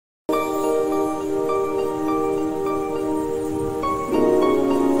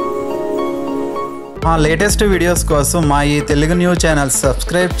మా latest videos కోసం మా ఈ తెలుగు న్యూస్ ఛానల్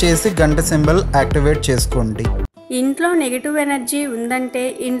సబ్స్క్రైబ్ చేసి గంట సింబల్ యాక్టివేట్ చేసుకోండి. ఇంట్లో నెగటివ్ ఎనర్జీ ఉందంటే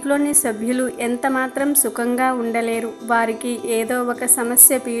ఇంట్లోని సభ్యులు ఎంత మాత్రం సుఖంగా ఉండలేరు. వారికి ఏదో ఒక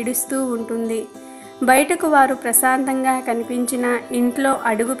సమస్య పీడిస్తూ ఉంటుంది. బయటకు వారు ప్రశాంతంగా కనిపించిన ఇంట్లో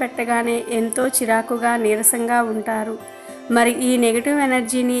అడుగు పెట్టగానే ఎంతో చిరాకుగా నీరసంగా ఉంటారు. మరి ఈ నెగటివ్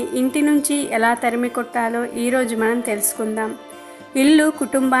ఎనర్జీని ఇంటి నుంచి ఎలా తరిమి కొట్టాలో ఈరోజు మనం తెలుసుకుందాం. ఇల్లు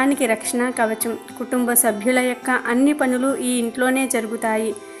కుటుంబానికి రక్షణ కవచం. కుటుంబ సభ్యుల యొక్క అన్ని పనులు ఈ ఇంట్లోనే జరుగుతాయి.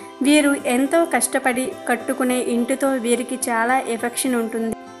 వీరు ఎంతో కష్టపడి కట్టుకునే ఇంటితో వీరికి చాలా ఎఫెక్షన్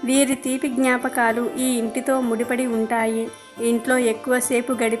ఉంటుంది. వీరి తీపి జ్ఞాపకాలు ఈ ఇంటితో ముడిపడి ఉంటాయి. ఇంట్లో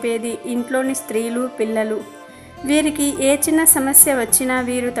ఎక్కువసేపు గడిపేది ఇంట్లోని స్త్రీలు, పిల్లలు. వీరికి ఏ చిన్న సమస్య వచ్చినా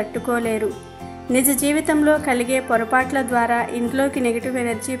వీరు తట్టుకోలేరు. నిజ జీవితంలో కలిగే పొరపాట్ల ద్వారా ఇంట్లోకి నెగటివ్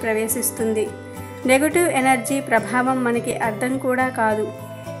ఎనర్జీ ప్రవేశిస్తుంది. నెగటివ్ ఎనర్జీ ప్రభావం మనకి అర్థం కూడా కాదు.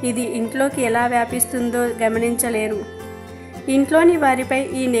 ఇది ఇంట్లోకి ఎలా వ్యాపిస్తుందో గమనించలేరు. ఇంట్లోని వారిపై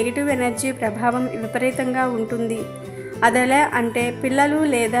ఈ నెగటివ్ ఎనర్జీ ప్రభావం విపరీతంగా ఉంటుంది. అదెలా అంటే పిల్లలు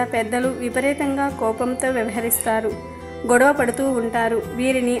లేదా పెద్దలు విపరీతంగా కోపంతో వ్యవహరిస్తారు, గొడవ పడుతూ ఉంటారు.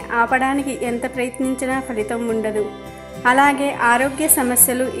 వీరిని ఆపడానికి ఎంత ప్రయత్నించినా ఫలితం ఉండదు. అలాగే ఆరోగ్య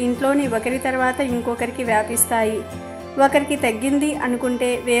సమస్యలు ఇంట్లోని ఒకరి తర్వాత ఇంకొకరికి వ్యాపిస్తాయి. ఒకరికి తగ్గింది అనుకుంటే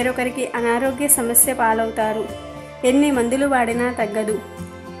వేరొకరికి అనారోగ్య సమస్య పాలవుతారు. ఎన్ని మందులు వాడినా తగ్గదు.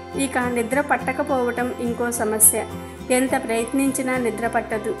 ఇక నిద్ర పట్టకపోవటం ఇంకో సమస్య. ఎంత ప్రయత్నించినా నిద్ర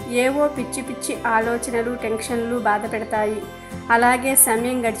పట్టదు. ఏవో పిచ్చి పిచ్చి ఆలోచనలు, టెన్షన్లు బాధ పెడతాయి. అలాగే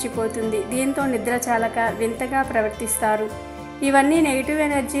సమయం గడిచిపోతుంది. దీంతో నిద్ర చాలక వింతగా ప్రవర్తిస్తారు. ఇవన్నీ నెగిటివ్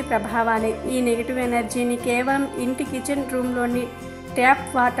ఎనర్జీ ప్రభావాలే. ఈ నెగిటివ్ ఎనర్జీని కేవలం ఇంటి కిచెన్ రూమ్లోని ట్యాప్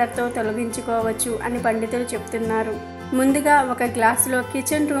వాటర్తో తొలగించుకోవచ్చు అని పండితులు చెప్తున్నారు. ముందుగా ఒక గ్లాసులో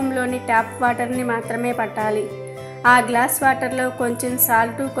కిచెన్ రూమ్లోని ట్యాప్ వాటర్ని మాత్రమే పట్టాలి. ఆ గ్లాస్ వాటర్లో కొంచెం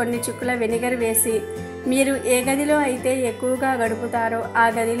సాల్టు, కొన్ని చుక్కల వెనిగర్ వేసి మీరు ఏ గదిలో అయితే ఎక్కువగా గడుపుతారో ఆ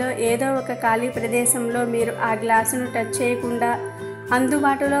గదిలో ఏదో ఒక ఖాళీ ప్రదేశంలో మీరు ఆ గ్లాసును టచ్ చేయకుండా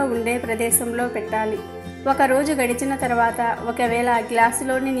అందుబాటులో ఉండే ప్రదేశంలో పెట్టాలి. ఒక రోజు గడిచిన తర్వాత ఒకవేళ ఆ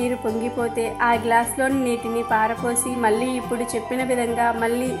గ్లాసులోని నీరు పొంగిపోతే ఆ గ్లాసులోని నీటిని పారపోసి మళ్ళీ ఇప్పుడు చెప్పిన విధంగా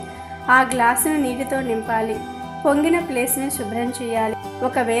మళ్ళీ ఆ గ్లాసును నీటితో నింపాలి. పొంగిన ప్లేస్ని శుభ్రం చేయాలి.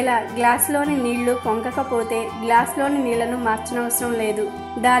 ఒకవేళ గ్లాసులోని నీళ్లు పొంగకపోతే గ్లాసులోని నీళ్లను మార్చనవసరం లేదు.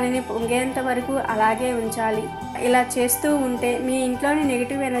 దానిని పొంగేంత వరకు అలాగే ఉంచాలి. ఇలా చేస్తూ ఉంటే మీ ఇంట్లోని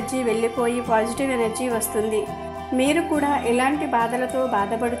నెగిటివ్ ఎనర్జీ వెళ్ళిపోయి పాజిటివ్ ఎనర్జీ వస్తుంది. మీరు కూడా ఇలాంటి బాధలతో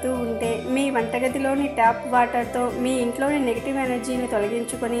బాధపడుతూ ఉంటే మీ వంటగదిలోని ట్యాప్ వాటర్తో మీ ఇంట్లోని నెగిటివ్ ఎనర్జీని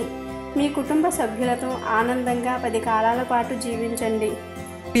తొలగించుకొని మీ కుటుంబ సభ్యులతో ఆనందంగా 10 కాలాల పాటు జీవించండి.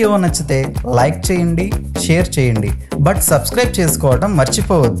 వీడియో నచ్చితే లైక్ చేయండి, షేర్ చేయండి, బట్ సబ్స్క్రైబ్ చేసుకోవడం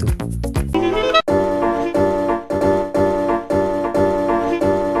మర్చిపోవద్దు.